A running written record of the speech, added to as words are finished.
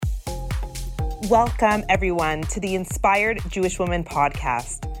Welcome, everyone, to the Inspired Jewish Woman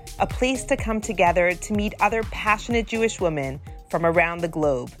podcast, a place to come together to meet other passionate Jewish women from around the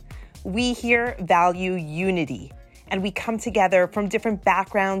globe. We here value unity, and we come together from different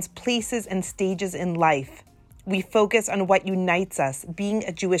backgrounds, places, and stages in life. We focus on what unites us, being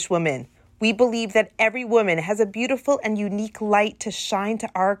a Jewish woman. We believe that every woman has a beautiful and unique light to shine to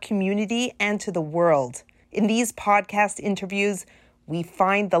our community and to the world. In these podcast interviews, we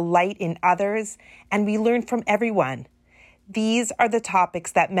find the light in others, and we learn from everyone. These are the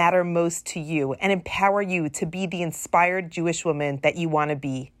topics that matter most to you and empower you to be the inspired Jewish woman that you want to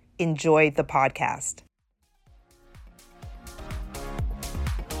be. Enjoy the podcast.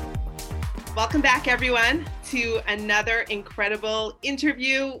 Welcome back, everyone, to another incredible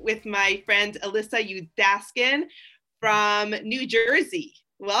interview with my friend Alyssa Udaskin from New Jersey.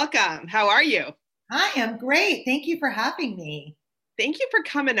 Welcome. How are you? I am great. Thank you for having me. Thank you for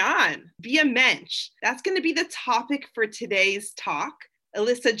coming on. Be a mensch. That's going to be the topic for today's talk.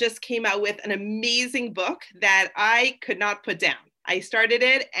 Alyssa just came out with an amazing book that I could not put down. I started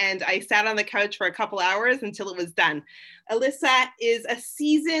it and I sat on the couch for a couple hours until it was done. Alyssa is a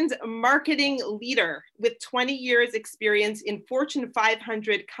seasoned marketing leader with 20 years experience in Fortune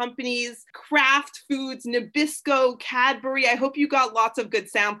 500 companies, Kraft Foods, Nabisco, Cadbury. I hope you got lots of good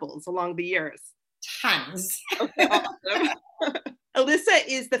samples along the years. Tons. Okay, awesome. Alyssa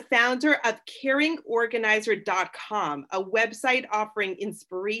is the founder of caringorganizer.com, a website offering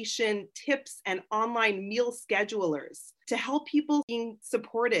inspiration, tips, and online meal schedulers to help people being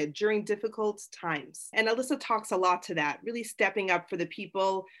supported during difficult times. And Alyssa talks a lot to that, really stepping up for the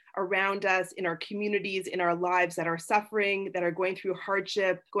people around us in our communities, in our lives that are suffering, that are going through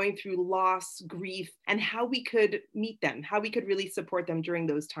hardship, going through loss, grief, and how we could meet them, how we could really support them during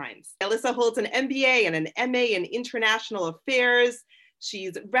those times. Alyssa holds an MBA and an MA in International Affairs.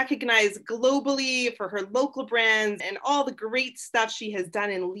 She's recognized globally for her local brands and all the great stuff she has done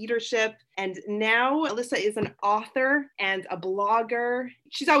in leadership. And now Alyssa is an author and a blogger.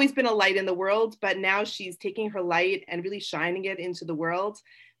 She's always been a light in the world, but now she's taking her light and really shining it into the world,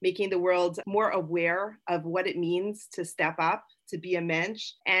 making the world more aware of what it means to step up, to be a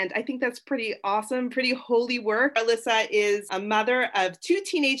mensch. And I think that's pretty awesome, pretty holy work. Alyssa is a mother of 2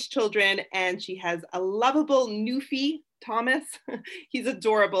 teenage children, and she has a lovable newfie, Thomas. He's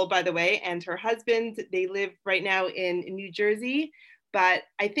adorable, by the way, and her husband, they live right now in New Jersey. But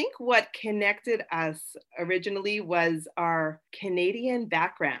I think what connected us originally was our Canadian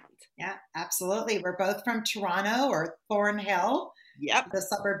background. Yeah, absolutely. We're both from Toronto or Thornhill. Yep. The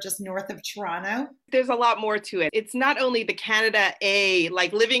suburb just north of Toronto. There's a lot more to it. It's not only the Canada A,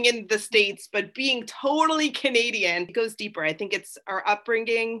 like living in the States, but being totally Canadian. It goes deeper. I think it's our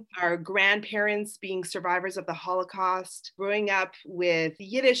upbringing, our grandparents being survivors of the Holocaust, growing up with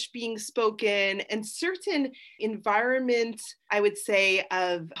Yiddish being spoken, and certain environment, I would say,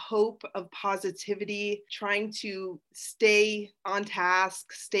 of hope, of positivity, trying to stay on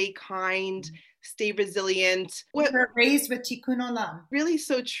task, stay kind, stay resilient. We were raised with Tikkun Olam. Really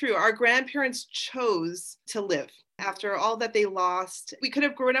so true. Our grandparents chose to live after all that they lost. We could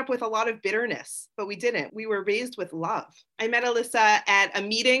have grown up with a lot of bitterness, but we didn't. We were raised with love. I met Alyssa at a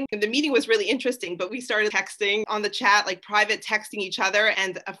meeting, and the meeting was really interesting, but we started texting on the chat, like private texting each other,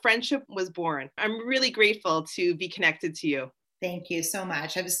 and a friendship was born. I'm really grateful to be connected to you. Thank you so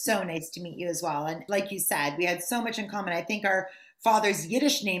much. It was so nice to meet you as well. And like you said, we had so much in common. I think our father's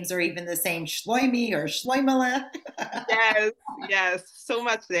Yiddish names are even the same, Shloimi or Shloimele. Yes, so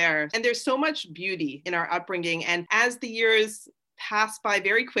much there. And there's so much beauty in our upbringing. And as the years pass by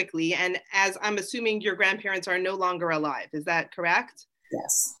very quickly, and as I'm assuming your grandparents are no longer alive, is that correct?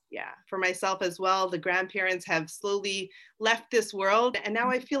 Yes. Yeah, for myself as well, the grandparents have slowly left this world. And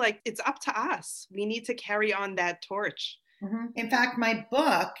now I feel like it's up to us. We need to carry on that torch. Mm-hmm. In fact, my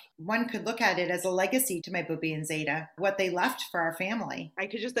book, one could look at it as a legacy to my Bubi and Zeta, what they left for our family. I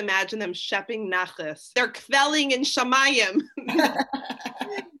could just imagine them shepping nachas. They're kvelling in Shamayim.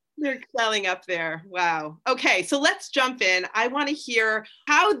 They're quelling up there. Wow. Okay, so let's jump in. I want to hear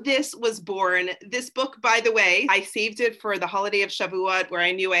how this was born. This book, by the way, I saved it for the holiday of Shavuot, where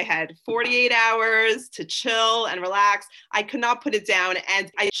I knew I had 48 hours to chill and relax. I could not put it down,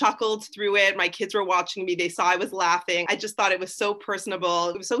 and I chuckled through it. My kids were watching me. They saw I was laughing. I just thought it was so personable.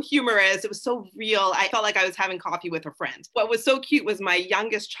 It was so humorous. It was so real. I felt like I was having coffee with a friend. What was so cute was my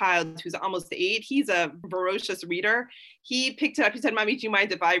youngest child, who's almost 8. He's a voracious reader. He picked it up. He said, "Mommy, do you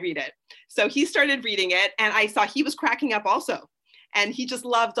mind if I read it?" So he started reading it, and I saw he was cracking up also. And he just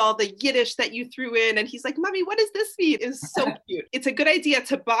loved all the Yiddish that you threw in. And he's like, "Mommy, what does this mean?" It was so cute. It's a good idea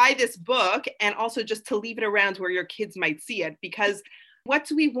to buy this book and also just to leave it around where your kids might see it, because What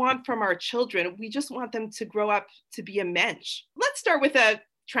do we want from our children? We just want them to grow up to be a mensch. Let's start with a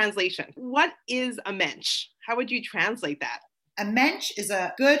translation. What is a mensch? How would you translate that? A mensch is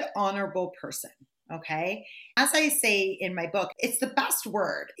a good, honorable person. Okay. As I say in my book, it's the best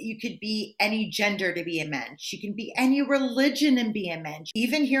word. You could be any gender to be a mensch. You can be any religion and be a mensch.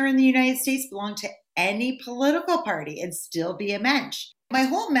 Even here in the United States, belong to any political party and still be a mensch. My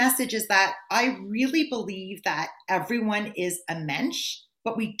whole message is that I really believe that everyone is a mensch,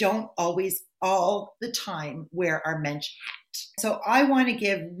 but we don't always all the time wear our mensch hat. So I want to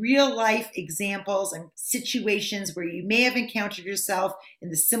give real life examples and situations where you may have encountered yourself in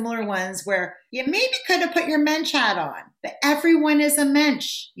the similar ones where you maybe could have put your mensch hat on, but everyone is a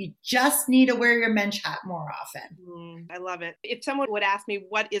mensch. You just need to wear your mensch hat more often. I love it. If someone would ask me,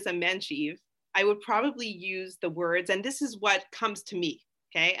 what is a mensch, Eve? I would probably use the words, and this is what comes to me.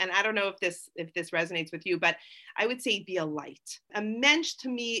 Okay. And I don't know if this resonates with you, but I would say be a light. A mensch to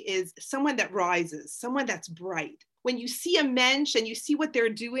me is someone that rises, someone that's bright. When you see a mensch and you see what they're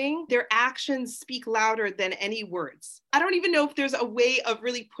doing, their actions speak louder than any words. I don't even know if there's a way of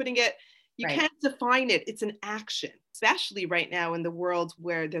really putting it. You can't define it. It's an action, especially right now in the world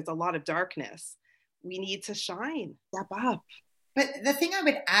where there's a lot of darkness. We need to shine, step up. But the thing I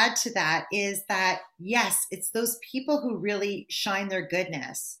would add to that is that, yes, it's those people who really shine their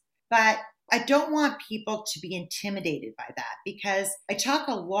goodness. But I don't want people to be intimidated by that, because I talk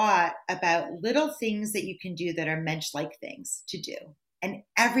a lot about little things that you can do that are mensch-like things to do. And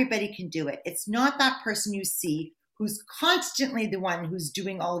everybody can do it. It's not that person you see who's constantly the one who's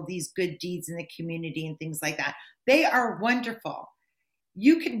doing all of these good deeds in the community and things like that. They are wonderful.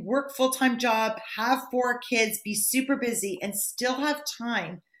 You can work full-time job, have 4 kids, be super busy, and still have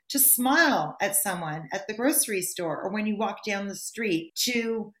time to smile at someone at the grocery store or when you walk down the street,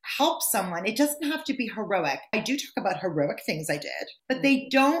 to help someone. It doesn't have to be heroic. I do talk about heroic things I did, but they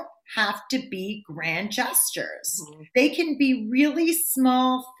don't have to be grand gestures. They can be really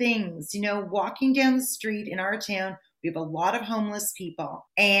small things. You know, walking down the street in our town, we have a lot of homeless people.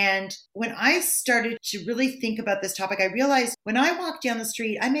 And when I started to really think about this topic, I realized when I walk down the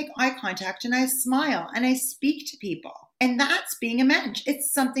street, I make eye contact and I smile and I speak to people. And that's being a mensch.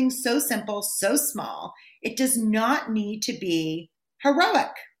 It's something so simple, so small. It does not need to be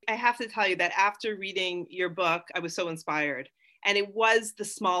heroic. I have to tell you that after reading your book, I was so inspired. And it was the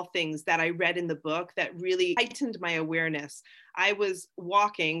small things that I read in the book that really heightened my awareness. I was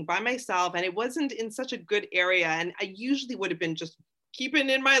walking by myself and it wasn't in such a good area. And I usually would have been just keeping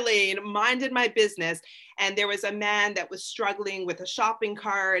in my lane, minded my business. And there was a man that was struggling with a shopping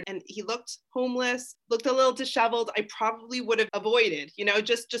cart and he looked homeless, looked a little disheveled. I probably would have avoided,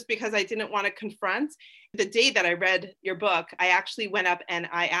 just because I didn't want to confront. The day that I read your book, I actually went up and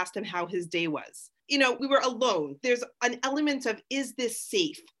I asked him how his day was. We were alone. There's an element of, is this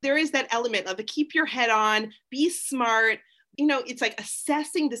safe? There is that element of keep your head on, be smart. It's like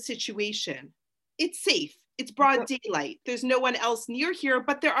assessing the situation. It's safe. It's broad daylight. There's no one else near here,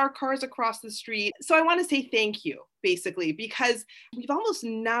 but there are cars across the street. So I want to say thank you, basically, because we've almost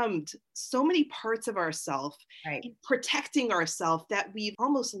numbed so many parts of ourselves, in protecting ourselves, that we've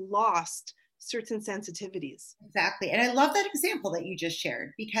almost lost certain sensitivities. Exactly. And I love that example that you just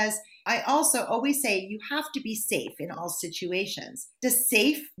shared, because I also always say you have to be safe in all situations. Does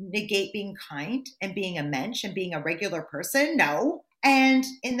safe negate being kind and being a mensch and being a regular person? No. And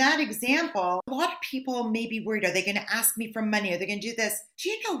in that example, a lot of people may be worried, are they going to ask me for money? Are they going to do this?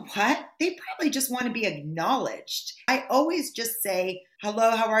 Do you know what? They probably just want to be acknowledged. I always just say,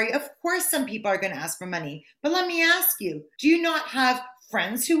 hello, how are you? Of course, some people are going to ask for money. But let me ask you, do you not have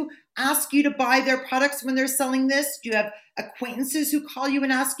friends who ask you to buy their products when they're selling this? Do you have acquaintances who call you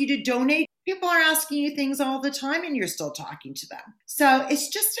and ask you to donate? People are asking you things all the time and you're still talking to them. So it's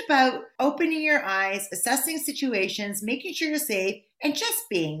just about opening your eyes, assessing situations, making sure you're safe, and just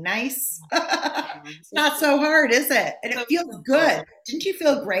being nice. It's not so hard, is it? And it feels good. Didn't you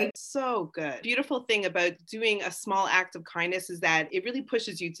feel great? So good. Beautiful thing about doing a small act of kindness is that it really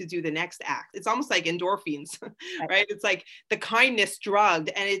pushes you to do the next act. It's almost like endorphins, right? It's like the kindness drug.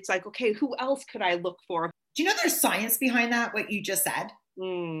 And it's like, okay, who else could I look for? Do you know there's science behind that, what you just said?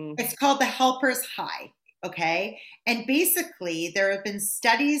 It's called the helper's high, okay? And basically, there have been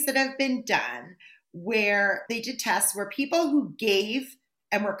studies that have been done where they did tests where people who gave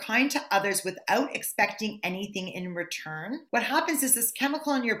and were kind to others without expecting anything in return, what happens is this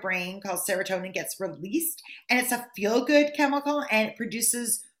chemical in your brain called serotonin gets released, and it's a feel-good chemical, and it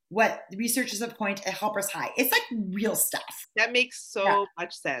produces what the researchers have coined a helper's high. It's like real stuff. That makes so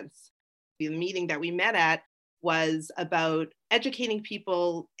much sense. The meeting that we met at was about educating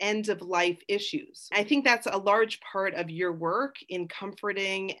people end of life issues. I think that's a large part of your work in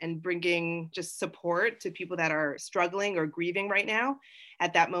comforting and bringing just support to people that are struggling or grieving right now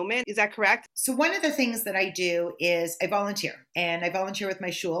at that moment. Is that correct? So one of the things that I do is I volunteer, and I volunteer with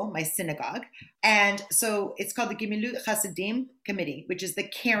my shul, my synagogue. And so it's called the Gimilut Chassidim Committee, which is the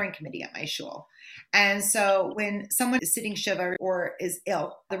caring committee at my shul. And so when someone is sitting shiva or is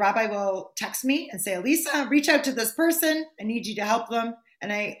ill, the rabbi will text me and say, Elisa, reach out to this person. I need you to help them.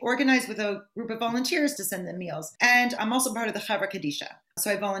 And I organize with a group of volunteers to send them meals. And I'm also part of the Chavra Kadisha.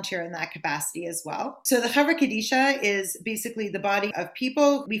 So I volunteer in that capacity as well. So the Chavra Kadisha is basically the body of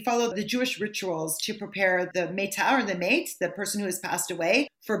people. We follow the Jewish rituals to prepare the meta or the mate, the person who has passed away,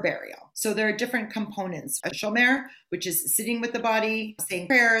 for burial. So there are different components. A shomer, which is sitting with the body, saying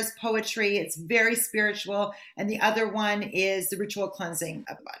prayers, poetry. It's very spiritual. And the other one is the ritual cleansing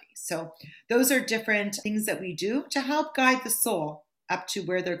of the body. So those are different things that we do to help guide the soul up to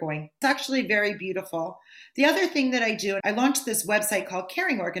where they're going. It's actually very beautiful. The other thing that I do, I launched this website called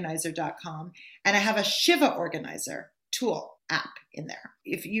caringorganizer.com, and I have a Shiva organizer tool app in there.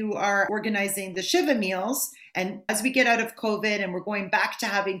 If you are organizing the Shiva meals, and as we get out of COVID and we're going back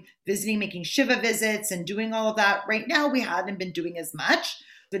to visiting, making Shiva visits and doing all of that, right now we haven't been doing as much,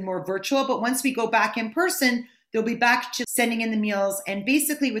 been more virtual, but once we go back in person, they'll be back to sending in the meals. And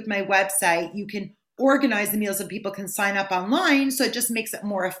basically with my website, you can organize the meals and people can sign up online. So it just makes it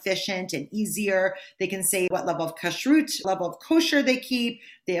more efficient and easier. They can say what level of kashrut, level of kosher they keep.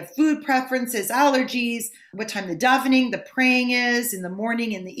 They have food preferences, allergies, what time the davening, the praying is in the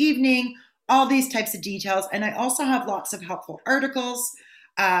morning, in the evening, all these types of details. And I also have lots of helpful articles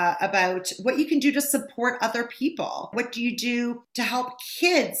about what you can do to support other people. What do you do to help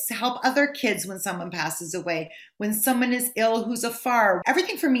kids, to help other kids when someone passes away, when someone is ill who's afar?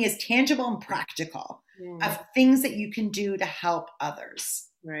 Everything for me is tangible and practical of things that you can do to help others.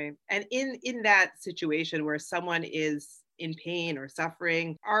 Right. And in that situation where someone is in pain or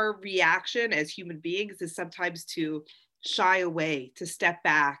suffering, our reaction as human beings is sometimes to shy away, to step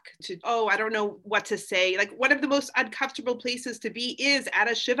back, to, oh, I don't know what to say. Like one of the most uncomfortable places to be is at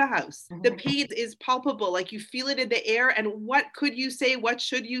a Shiva house. Mm-hmm. The pain is palpable, like you feel it in the air. And what could you say? What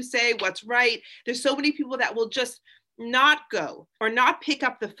should you say? What's right? There's so many people that will just not go or not pick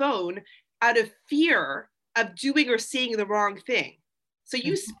up the phone out of fear of doing or saying the wrong thing. So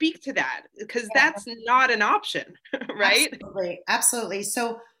you speak to that because that's not an option, right? Absolutely. Absolutely.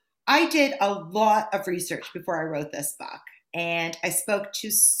 So I did a lot of research before I wrote this book, and I spoke to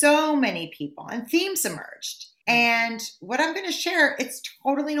so many people and themes emerged. And what I'm going to share, it's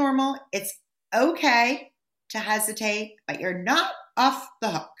totally normal. It's okay to hesitate, but you're not off the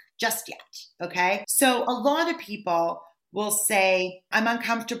hook just yet. Okay. So a lot of people will say, I'm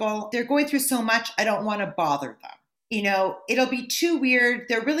uncomfortable. They're going through so much. I don't want to bother them. You know, it'll be too weird.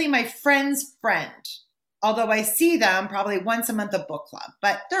 They're really my friend's friend. Although I see them probably once a month at book club,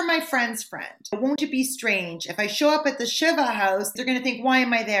 but they're my friend's friend. Won't it be strange if I show up at the Shiva house, they're going to think, why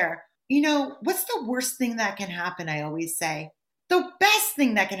am I there? You know, what's the worst thing that can happen? I always say the best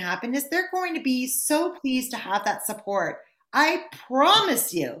thing that can happen is they're going to be so pleased to have that support. I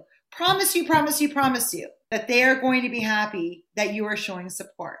promise you that they are going to be happy that you are showing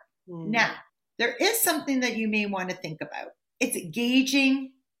support. Now, there is something that you may want to think about. It's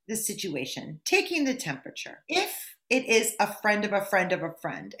gauging the situation, taking the temperature. If it is a friend of a friend of a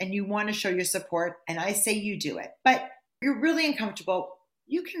friend and you want to show your support, and I say you do it, but you're really uncomfortable,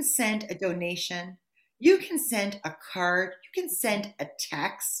 you can send a donation, you can send a card, you can send a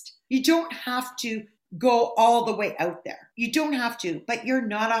text. You don't have to go all the way out there. You don't have to, but you're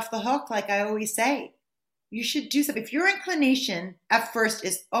not off the hook, like I always say. You should do something. If your inclination at first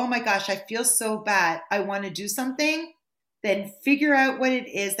is, oh my gosh, I feel so bad, I want to do something, then figure out what it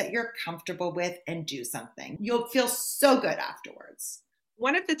is that you're comfortable with and do something. You'll feel so good afterwards.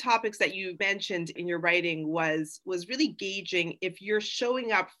 One of the topics that you mentioned in your writing was really gauging if you're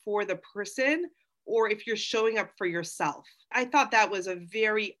showing up for the person or if you're showing up for yourself. I thought that was a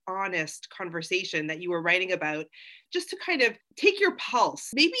very honest conversation that you were writing about, just to kind of take your pulse.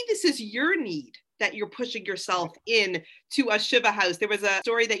 Maybe this is your need that you're pushing yourself in to a Shiva house. There was a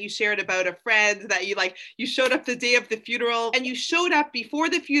story that you shared about a friend that you showed up the day of the funeral and you showed up before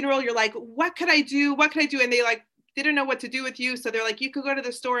the funeral. You're like, what could I do? What could I do? And they didn't know what to do with you. So they're like, you could go to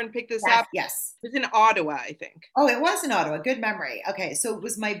the store and pick this up. Yes. It was in Ottawa, I think. Oh, it was in Ottawa. Good memory. Okay. So it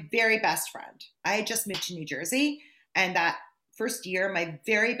was my very best friend. I had just moved to New Jersey. And that first year, my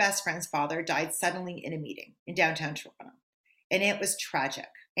very best friend's father died suddenly in a meeting in downtown Toronto. And it was tragic.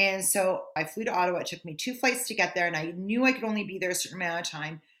 And so I flew to Ottawa. It took me 2 flights to get there. And I knew I could only be there a certain amount of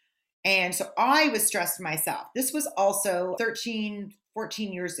time. And so I was stressed myself. This was also 13,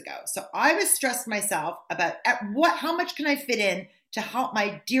 14 years ago. So I was stressed myself about how much can I fit in to help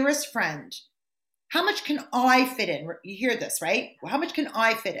my dearest friend? How much can I fit in? You hear this, right? How much can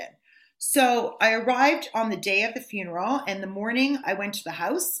I fit in? So I arrived on the day of the funeral, and the morning I went to the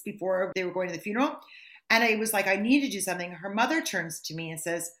house before they were going to the funeral. And I was like, I need to do something. Her mother turns to me and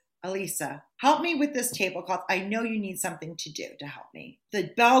says, Elisa, help me with this tablecloth. I know you need something to do to help me. The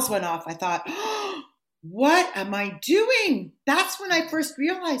bells went off. I thought, oh, what am I doing? That's when I first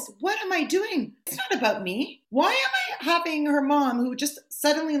realized, what am I doing? It's not about me. Why am I having her mom, who just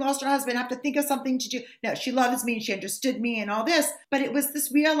suddenly lost her husband, have to think of something to do? No, she loves me and she understood me and all this. But it was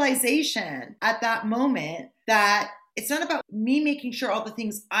this realization at that moment that it's not about me making sure all the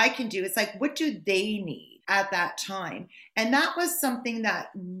things I can do. It's like, what do they need at that time? And that was something that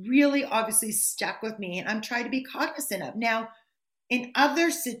really obviously stuck with me, and I'm trying to be cognizant of. Now, in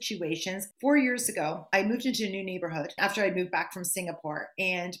other situations, 4 years ago, I moved into a new neighborhood after I moved back from Singapore.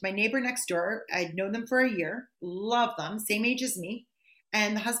 And my neighbor next door, I'd known them for a year, loved them, same age as me.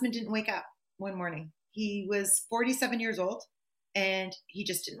 And the husband didn't wake up one morning. He was 47 years old and he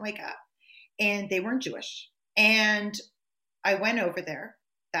just didn't wake up. And they weren't Jewish. And I went over there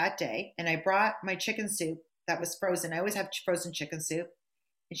that day and I brought my chicken soup that was frozen. I always have frozen chicken soup.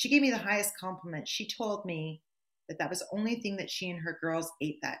 And she gave me the highest compliment. She told me that was the only thing that she and her girls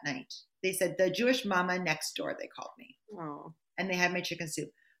ate that night. They said, the Jewish mama next door, they called me. Oh. And they had my chicken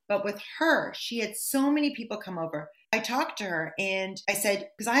soup. But with her, she had so many people come over. I talked to her and I said,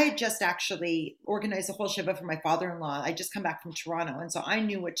 because I had just actually organized a whole shiva for my father-in-law. I just come back from Toronto. And so I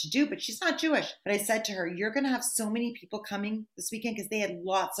knew what to do, but she's not Jewish. But I said to her, you're going to have so many people coming this weekend, because they had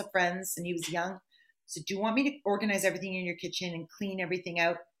lots of friends and he was young. So do you want me to organize everything in your kitchen and clean everything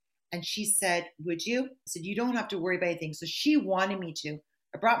out? And she said, would you? I said, you don't have to worry about anything. So she wanted me to.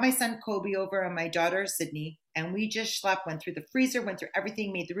 I brought my son Kobe over and my daughter Sydney, and we just slept, went through the freezer, went through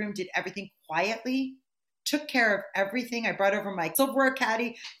everything, made the room, did everything quietly, took care of everything. I brought over my silverware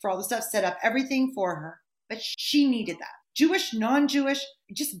caddy for all the stuff, set up everything for her. But she needed that. Jewish, non-Jewish,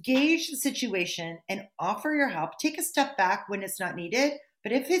 just gauge the situation and offer your help. Take a step back when it's not needed.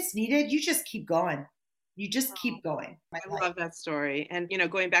 But if it's needed, you just keep going. You just keep going. I love that story. And,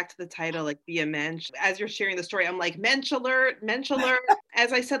 going back to the title, like be a mensch, as you're sharing the story, I'm like, mensch alert, mensch alert.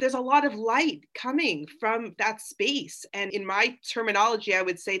 As I said, there's a lot of light coming from that space. And in my terminology, I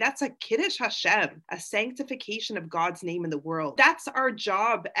would say that's a kiddush Hashem, a sanctification of God's name in the world. That's our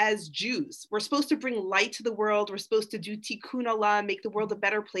job as Jews. We're supposed to bring light to the world. We're supposed to do tikkun olam, make the world a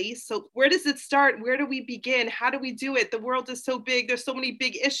better place. So where does it start? Where do we begin? How do we do it? The world is so big. There's so many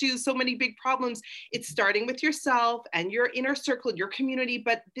big issues, so many big problems. It's starting with yourself and your inner circle, your community.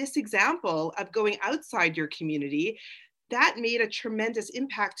 But this example of going outside your community, that made a tremendous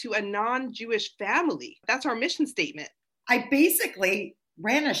impact to a non-Jewish family. That's our mission statement. I basically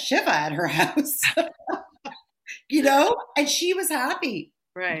ran a shiva at her house, and she was happy.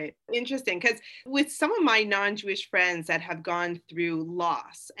 Right. Interesting. Because with some of my non-Jewish friends that have gone through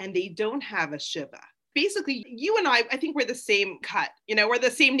loss and they don't have a shiva, basically, you and I think we're the same cut, we're the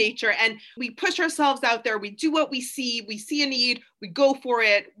same nature, and we push ourselves out there. We do what we see a need, we go for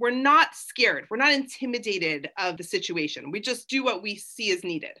it. We're not scared. We're not intimidated of the situation. We just do what we see as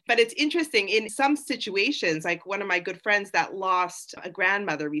needed. But it's interesting in some situations, like one of my good friends that lost a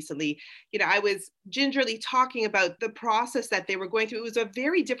grandmother recently, I was gingerly talking about the process that they were going through. It was a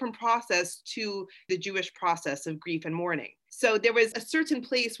very different process to the Jewish process of grief and mourning. So there was a certain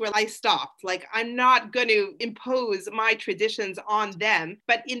place where I stopped, like, I'm not going to impose my traditions on them.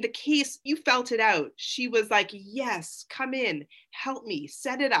 But in the case, you felt it out. She was like, yes, come in, help me,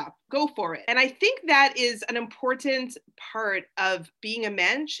 set it up, go for it. And I think that is an important part of being a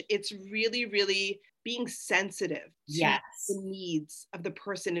mensch. It's really, really being sensitive to the needs of the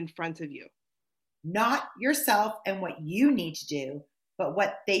person in front of you. Not yourself and what you need to do, but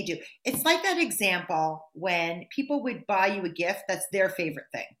what they do. It's like that example when people would buy you a gift that's their favorite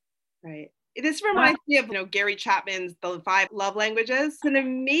thing. Right. This reminds me of, Gary Chapman's The 5 Love Languages. It's an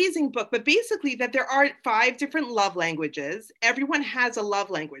amazing book, but basically that there are 5 different love languages. Everyone has a love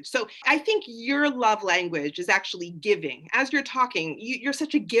language. So I think your love language is actually giving. As you're talking, you're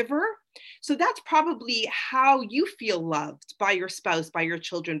such a giver. So that's probably how you feel loved by your spouse, by your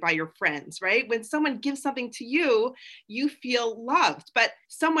children, by your friends, right? When someone gives something to you, you feel loved, but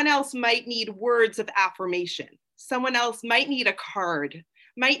someone else might need words of affirmation. Someone else might need a card,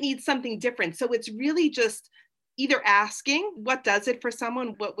 might need something different. So it's really just either asking what does it for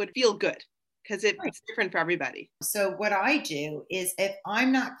someone, what would feel good. because it's different for everybody. So what I do is if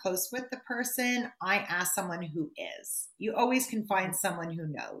I'm not close with the person, I ask someone who is. You always can find someone who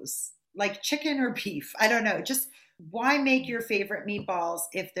knows, like chicken or beef. I don't know. Just why make your favorite meatballs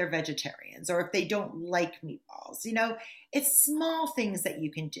if they're vegetarians or if they don't like meatballs? It's small things that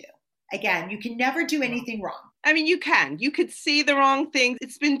you can do. Again, you can never do anything wrong. I mean, you could say the wrong things.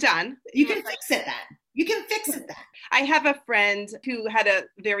 It's been done. You can fix it then. You can fix it then. I have a friend who had a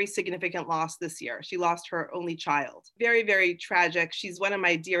very significant loss this year. She lost her only child. Very, very tragic. She's one of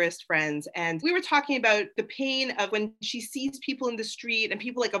my dearest friends. And we were talking about the pain of when she sees people in the street and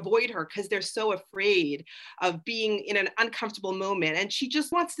people like avoid her because they're so afraid of being in an uncomfortable moment. And she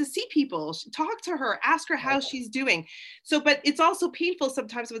just wants to see people, talk to her, ask her how she's doing. So, but it's also painful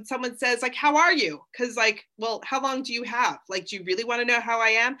sometimes when someone says like, how are you? Because like, well, how long do you have? Like, do you really want to know how I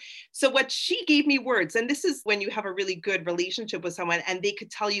am? So what she gave me words, and this is when you have a really good relationship with someone and they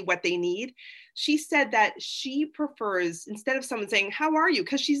could tell you what they need. She said that she prefers, instead of someone saying, how are you?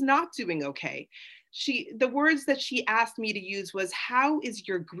 Because she's not doing okay. The words that she asked me to use was, how is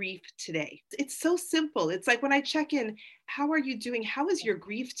your grief today? It's so simple. It's like when I check in, how are you doing? How is your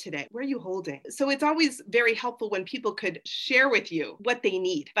grief today? Where are you holding? So it's always very helpful when people could share with you what they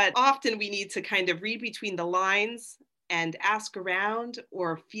need. But often we need to kind of read between the lines and ask around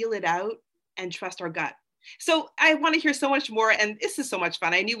or feel it out and trust our gut. So I want to hear so much more, and this is so much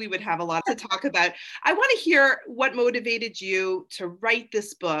fun. I knew we would have a lot to talk about. I want to hear what motivated you to write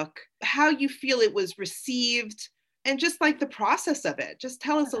this book, how you feel it was received, and just like the process of it. Just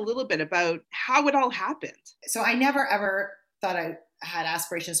tell us a little bit about how it all happened. So I never ever thought I had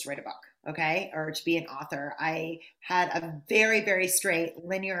aspirations to write a book, okay, or to be an author. I had a very, very straight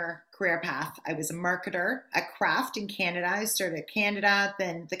linear career path. I was a marketer at Kraft in Canada. I started at Canada,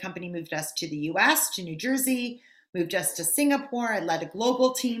 then the company moved us to the US, to New Jersey, moved us to Singapore. I led a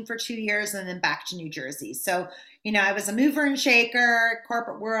global team for 2 years and then back to New Jersey. So, I was a mover and shaker,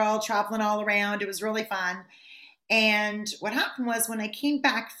 corporate world, traveling all around. It was really fun. And what happened was when I came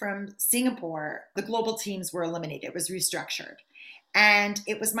back from Singapore, the global teams were eliminated. It was restructured. And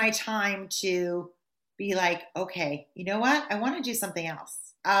it was my time to be like, okay, you know what? I want to do something else.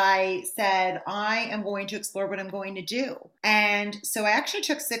 I said, I am going to explore what I'm going to do. And so I actually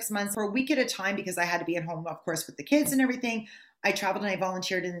took 6 months for a week at a time because I had to be at home, of course, with the kids and everything. I traveled and I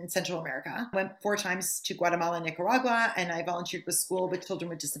volunteered in Central America. Went 4 times to Guatemala and Nicaragua, and I volunteered with school with children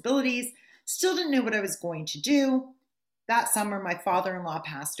with disabilities. Still didn't know what I was going to do. That summer, my father-in-law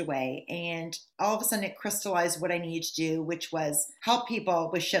passed away, and all of a sudden it crystallized what I needed to do, which was help people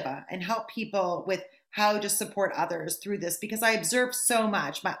with Shiva and help people with how to support others through this, because I observed so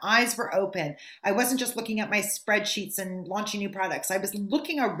much. My eyes were open. I wasn't just looking at my spreadsheets and launching new products. I was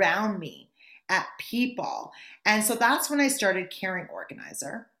looking around me at people. And so that's when I started Caring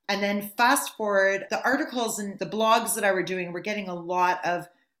Organizer. And then fast forward, the articles and the blogs that I were doing were getting a lot of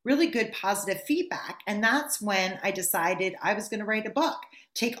really good positive feedback. And that's when I decided I was going to write a book.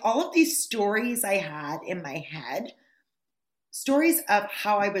 Take all of these stories I had in my head, stories of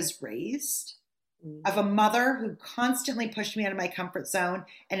how I was raised, of a mother who constantly pushed me out of my comfort zone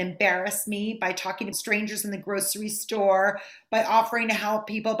and embarrassed me by talking to strangers in the grocery store, by offering to help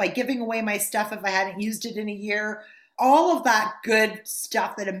people, by giving away my stuff if I hadn't used it in a year. All of that good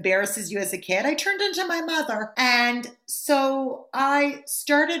stuff that embarrasses you as a kid, I turned into my mother. And so I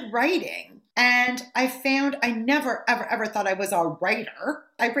started writing, and I found I never, ever, ever thought I was a writer.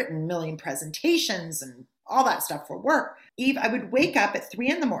 I've written a million presentations and all that stuff for work. Eve, I would wake up at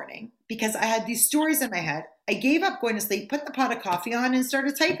 3 a.m. because I had these stories in my head. I gave up going to sleep, put the pot of coffee on, and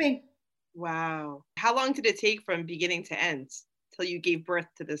started typing. Wow. How long did it take from beginning to end till you gave birth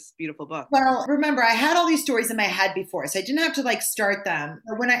to this beautiful book? Well, remember, I had all these stories in my head before, so I didn't have to start them.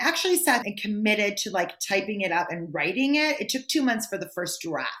 But when I actually sat and committed to typing it up and writing it, it took 2 months for the first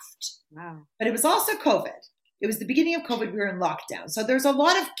draft. Wow. But it was also COVID. It was the beginning of COVID. We were in lockdown. So there's a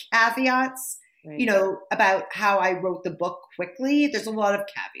lot of caveats, right, about how I wrote the book quickly. There's a lot of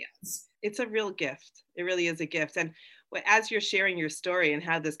caveats. It's a real gift. It really is a gift. And as you're sharing your story and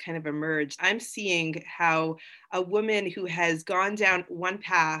how this kind of emerged, I'm seeing how a woman who has gone down one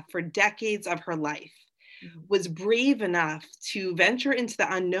path for decades of her life was brave enough to venture into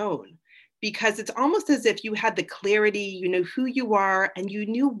the unknown, because it's almost as if you had the clarity, you know who you are, and you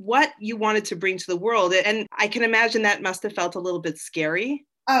knew what you wanted to bring to the world. And I can imagine that must have felt a little bit scary.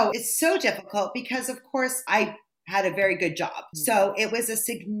 Oh, it's so difficult because, of course, I had a very good job. So it was a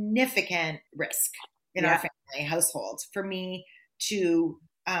significant risk in our family household for me to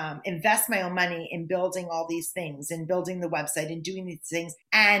invest my own money in building all these things and building the website and doing these things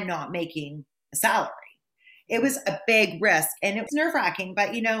and not making a salary. It was a big risk and it was nerve wracking, but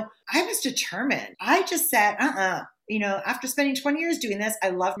I was determined. I just said, after spending 20 years doing this, I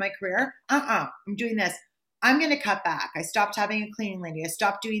love my career. I'm doing this. I'm going to cut back. I stopped having a cleaning lady. I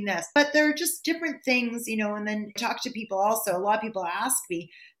stopped doing this. But there are just different things, and then talk to people also. A lot of people ask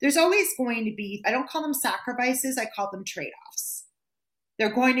me, there's always going to be, I don't call them sacrifices, I call them trade-offs. They're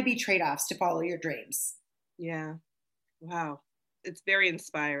going to be trade-offs to follow your dreams. Yeah. Wow. It's very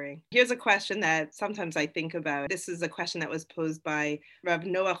inspiring. Here's a question that sometimes I think about. This is a question that was posed by Rav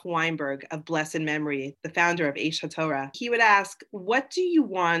Noach Weinberg of blessed memory, the founder of Aish HaTorah. He would ask, what do you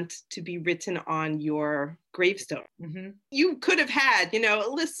want to be written on your gravestone? Mm-hmm. You could have had,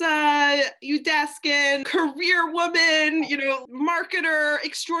 Alyssa Udaskin, career woman, marketer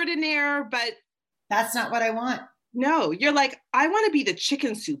extraordinaire, but that's not what I want. No, you're like, I want to be the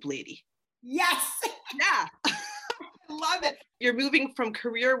chicken soup lady. Yes. Yeah. Love it. You're moving from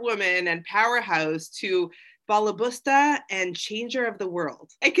career woman and powerhouse to Balabusta and changer of the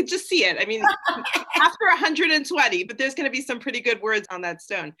world. I could just see it. I mean, after 120, but there's going to be some pretty good words on that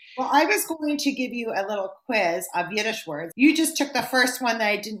stone. Well, I was going to give you a little quiz of Yiddish words. You just took the first one that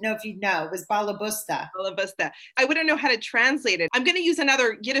I didn't know if you'd know. It was Balabusta. Balabusta. I wouldn't know how to translate it. I'm going to use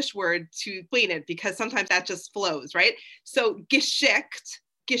another Yiddish word to explain it because sometimes that just flows, right? So geschickt.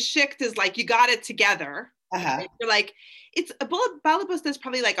 Geschickt is like you got it together. Uh-huh. You're like, Balabusta is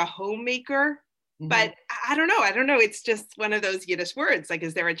probably like a homemaker, but I don't know. It's just one of those Yiddish words. Like,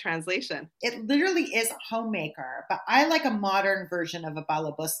 is there a translation? It literally is homemaker, but I like a modern version of a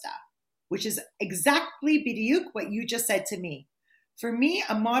Balabusta, which is exactly b'diuk what you just said to me. For me,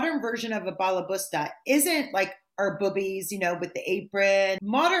 a modern version of a Balabusta isn't like our boobies, with the apron.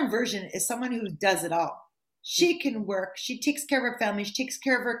 Modern version is someone who does it all. She can work. She takes care of her family. She takes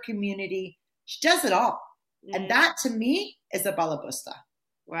care of her community. She does it all. And that to me is a Balabusta.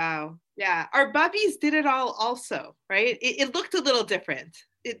 Wow. Yeah. Our bubbies did it all also, right? It looked a little different.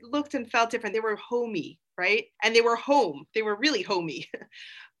 It looked and felt different. They were homey, right? And they were home. They were really homey.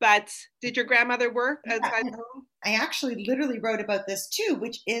 But did your grandmother work outside the home? I actually literally wrote about this too,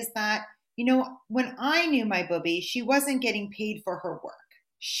 which is that, when I knew my booby, she wasn't getting paid for her work.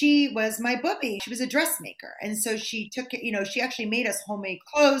 She was my booby. She was a dressmaker. And so she took, she actually made us homemade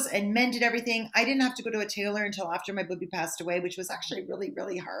clothes and mended everything. I didn't have to go to a tailor until after my booby passed away, which was actually really,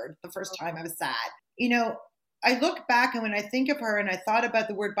 really hard. The first time I was sad. I look back and when I think of her and I thought about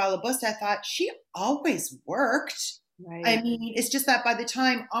the word Balabusta, I thought she always worked. Right. I mean, it's just that by the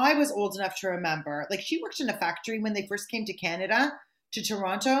time I was old enough to remember, like she worked in a factory when they first came to Canada. To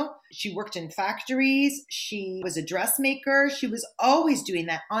Toronto. She worked in factories. She was a dressmaker. She was always doing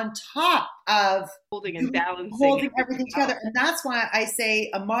that on top of holding and balancing. Holding everything together. And that's why I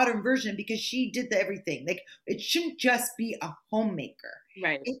say a modern version, because she did everything. Like it shouldn't just be a homemaker.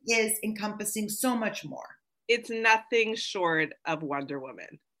 Right. It is encompassing so much more. It's nothing short of Wonder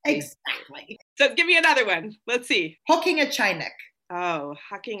Woman. Exactly. So give me another one. Let's see. Hooking a Chinik. Oh,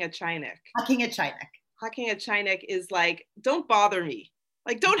 hucking a Chinik. Hucking a Chinik. Hucking a Chinik is like, don't bother me.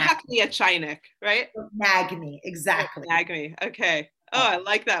 Like, don't huck me a Chinik, right? Don't nag me. Exactly. Don't nag me. Okay. Oh, I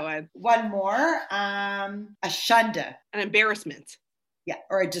like that one. One more. A shunda. An embarrassment. Yeah,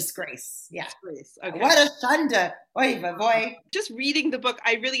 or a disgrace. Yeah. Disgrace. Okay. What a shunda. Oy vavoy. Just reading the book,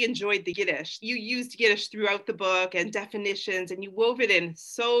 I really enjoyed the Yiddish. You used Yiddish throughout the book and definitions, and you wove it in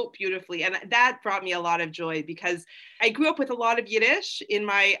so beautifully. And that brought me a lot of joy because I grew up with a lot of Yiddish in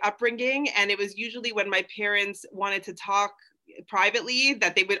my upbringing. And it was usually when my parents wanted to talk privately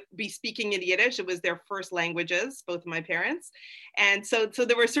that they would be speaking in Yiddish. It was their first languages, both of my parents. And so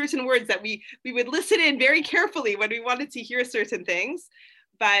there were certain words that we would listen in very carefully when we wanted to hear certain things.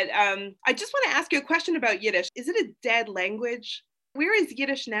 But I just want to ask you a question about Yiddish. Is it a dead language? Where is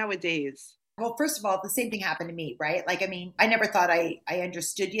Yiddish nowadays? Well, first of all, the same thing happened to me, right? Like, I mean, I never thought I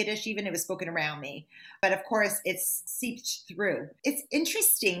understood Yiddish, even it was spoken around me. But of course, it's seeped through. It's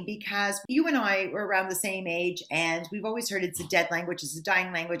interesting because you and I were around the same age, and we've always heard it's a dead language, it's a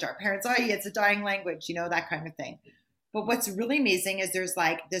dying language. Our parents, oh, yeah, it's a dying language, that kind of thing. But what's really amazing is there's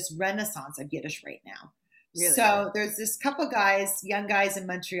like this renaissance of Yiddish right now. Really? So there's this couple guys, young guys in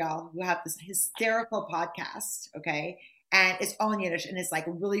Montreal who have this hysterical podcast, okay? And it's all in Yiddish and it's like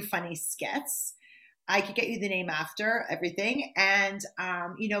really funny skits. I could get you the name after everything. And,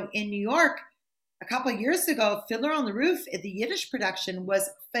 in New York, a couple of years ago, Fiddler on the Roof, the Yiddish production was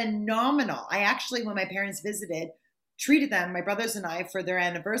phenomenal. I actually, when my parents visited, treated them, my brothers and I, for their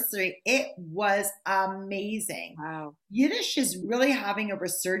anniversary. It was amazing. Wow. Yiddish is really having a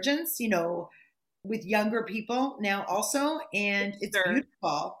resurgence, with younger people now also. And it's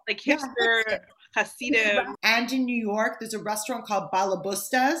beautiful. Like hipster. Hasidim. And in New York, there's a restaurant called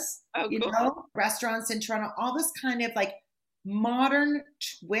Balabustas, Oh, you cool. know, restaurants in Toronto, all this kind of like modern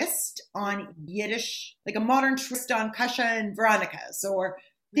twist on Yiddish, like a modern twist on Kasha and Veronica's or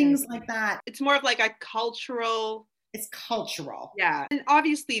things like that. It's more of like a cultural. It's cultural. Yeah. And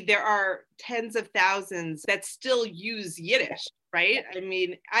obviously, there are tens of thousands that still use Yiddish, right? I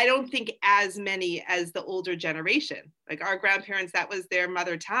mean, I don't think as many as the older generation. Like our grandparents, that was their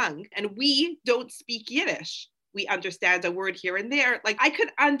mother tongue. And we don't speak Yiddish. We understand a word here and there. Like I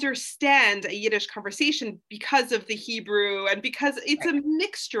could understand a Yiddish conversation because of the Hebrew and because it's a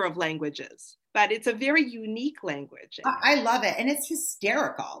mixture of languages, but it's a very unique language. I love it. And it's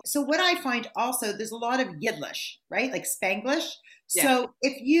hysterical. So what I find also, there's a lot of Yiddish, right? Like Spanglish. Yeah. So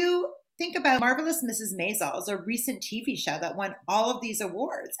if you think about Marvelous Mrs. Maisel is a recent TV show that won all of these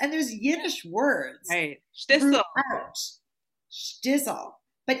awards. And there's Yiddish words. Right. Shtisel. Shtizzle.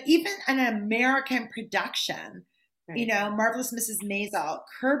 But even an American production, you know, Marvelous Mrs. Maisel,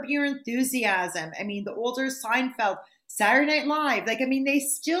 Curb Your Enthusiasm. I mean, the older Seinfeld, Saturday Night Live. Like, I mean, they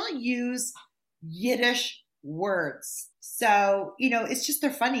still use Yiddish words. So, you know, it's just,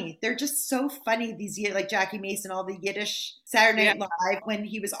 they're funny. They're just so funny. These, like Jackie Mason, all the Yiddish Saturday Night Live when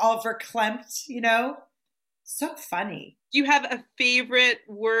he was all verklempt, you know, so funny. Do you have a favorite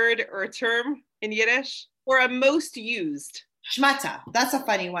word or term in Yiddish or a most used? Shmata. That's a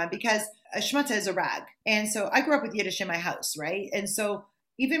funny one because a shmata is a rag. And so I grew up with Yiddish in my house, right? And so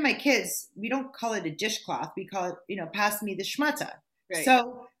even my kids, we don't call it a dishcloth. We call it, you know, pass me the shmata. Right.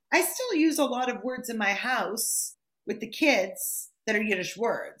 So I still use a lot of words in my house with the kids that are Yiddish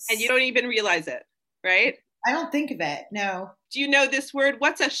words. And you don't even realize it, right? I don't think of it, no. Do you know this word?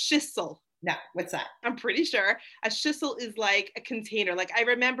 What's a shissel? No, what's that? I'm pretty sure. A shissel is like a container. Like I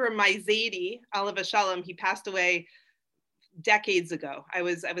remember my Zaidi, Oliver Shalom, he passed away decades ago. I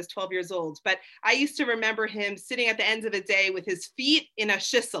was 12 years old, but I used to remember him sitting at the end of the day with his feet in a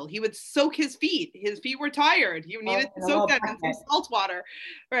shissel. He would soak his feet. His feet were tired. He needed to soak them in some salt water,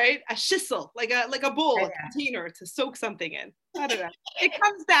 right? A shissel, like a bowl, a container to soak something in. I don't know. It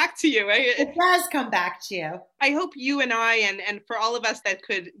comes back to you. Right? It does come back to you. I hope you and I, and for all of us that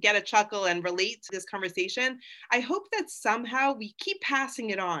could get a chuckle and relate to this conversation, I hope that somehow we keep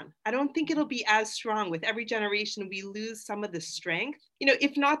passing it on. I don't think it'll be as strong. With every generation, we lose some of the strength. You know,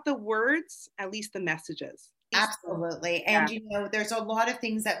 if not the words, at least the messages. Absolutely. And, you know, there's a lot of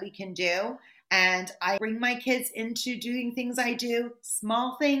things that we can do. And I bring my kids into doing things I do,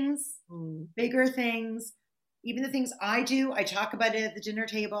 small things, bigger things. Even the things I do, I talk about it at the dinner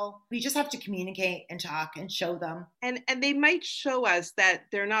table. We just have to communicate and talk and show them. And they might show us that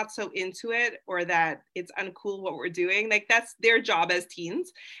they're not so into it or that it's uncool what we're doing. Like that's their job as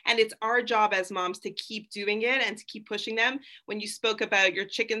teens. And it's our job as moms to keep doing it and to keep pushing them. When you spoke about your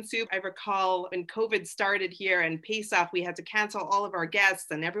chicken soup, I recall when COVID started here and Pesach, we had to cancel all of our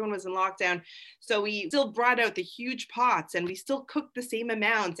guests and everyone was in lockdown. So we still brought out the huge pots and we still cooked the same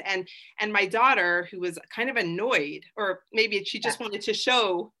amount. And my daughter, who was kind of annoyed, or maybe she just wanted to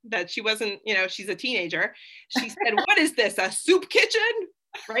show that she wasn't, you know, she's a teenager. She said, "What is this, a soup kitchen?"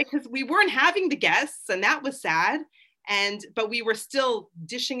 Right? Because we weren't having the guests and that was sad. But we were still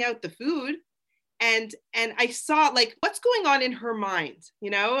dishing out the food. And I saw like, what's going on in her mind?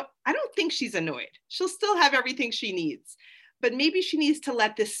 You know, I don't think she's annoyed. She'll still have everything she needs, but maybe she needs to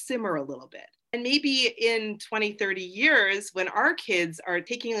let this simmer a little bit. And maybe in 20, 30 years, when our kids are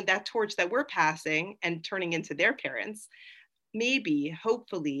taking that torch that we're passing and turning into their parents, maybe,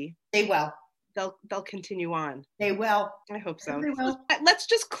 hopefully, they will. They'll continue on. They will. I hope so. They will. Let's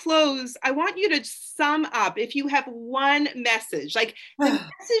just close. I want you to sum up, if you have one message, like the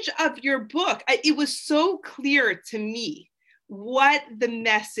message of your book. It was so clear to me what the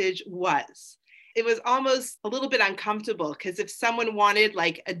message was. It was almost a little bit uncomfortable because if someone wanted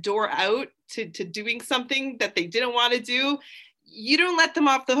like a door out to doing something that they didn't want to do, you don't let them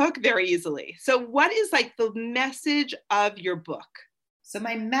off the hook very easily. So what is like the message of your book? So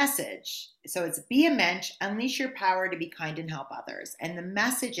my message, so it's be a mensch, unleash your power to be kind and help others. And the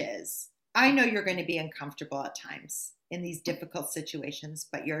message is, I know you're going to be uncomfortable at times in these difficult situations,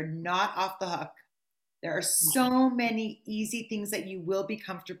 but you're not off the hook. There are so many easy things that you will be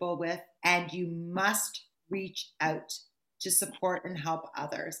comfortable with, and you must reach out to support and help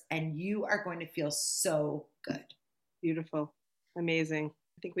others, and you are going to feel so good. Beautiful. Amazing.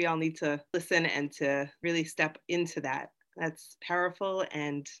 I think we all need to listen and to really step into that. That's powerful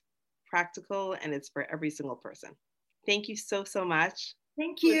and practical, and it's for every single person. Thank you so, so much.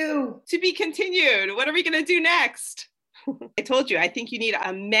 Thank you. To be continued. What are we going to do next? I told you, I think you need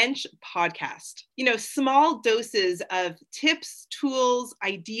a Mensch podcast. Small doses of tips, tools,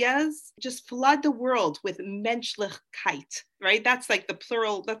 ideas, just flood the world with Menschlichkeit, right? That's like the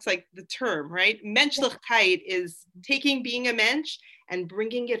plural, that's like the term, right? Menschlichkeit is taking being a Mensch and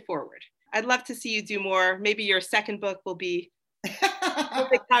bringing it forward. I'd love to see you do more. Maybe your second book will be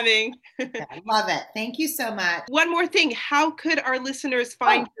coming. Yeah, love it. Thank you so much. One more thing. How could our listeners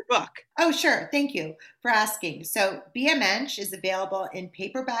find your book? Oh, sure. Thank you for asking. So Be a Mensch is available in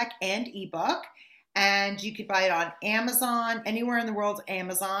paperback and ebook, and you can buy it on Amazon, anywhere in the world,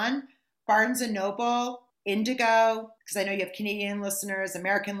 Amazon, Barnes & Noble, Indigo, because I know you have Canadian listeners,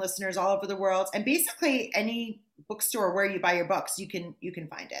 American listeners all over the world, and basically any bookstore where you buy your books, you can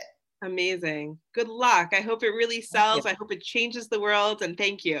find it. Amazing. Good luck. I hope it really sells. I hope it changes the world. And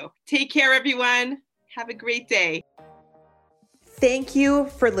thank you. Take care, everyone. Have a great day. Thank you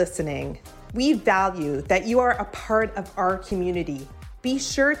for listening. We value that you are a part of our community. Be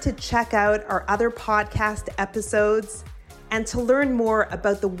sure to check out our other podcast episodes. And to learn more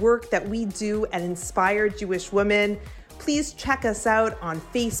about the work that we do at Inspired Jewish Women, please check us out on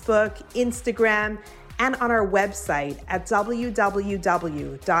Facebook, Instagram, and on our website at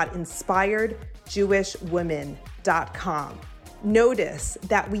www.inspiredjewishwomen.com. Notice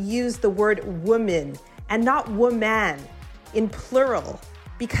that we use the word woman and not woman in plural,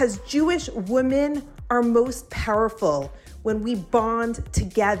 because Jewish women are most powerful when we bond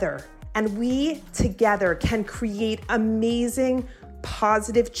together, and we together can create amazing,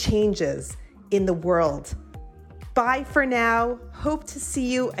 positive changes in the world. Bye for now. Hope to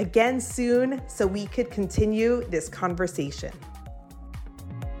see you again soon so we could continue this conversation.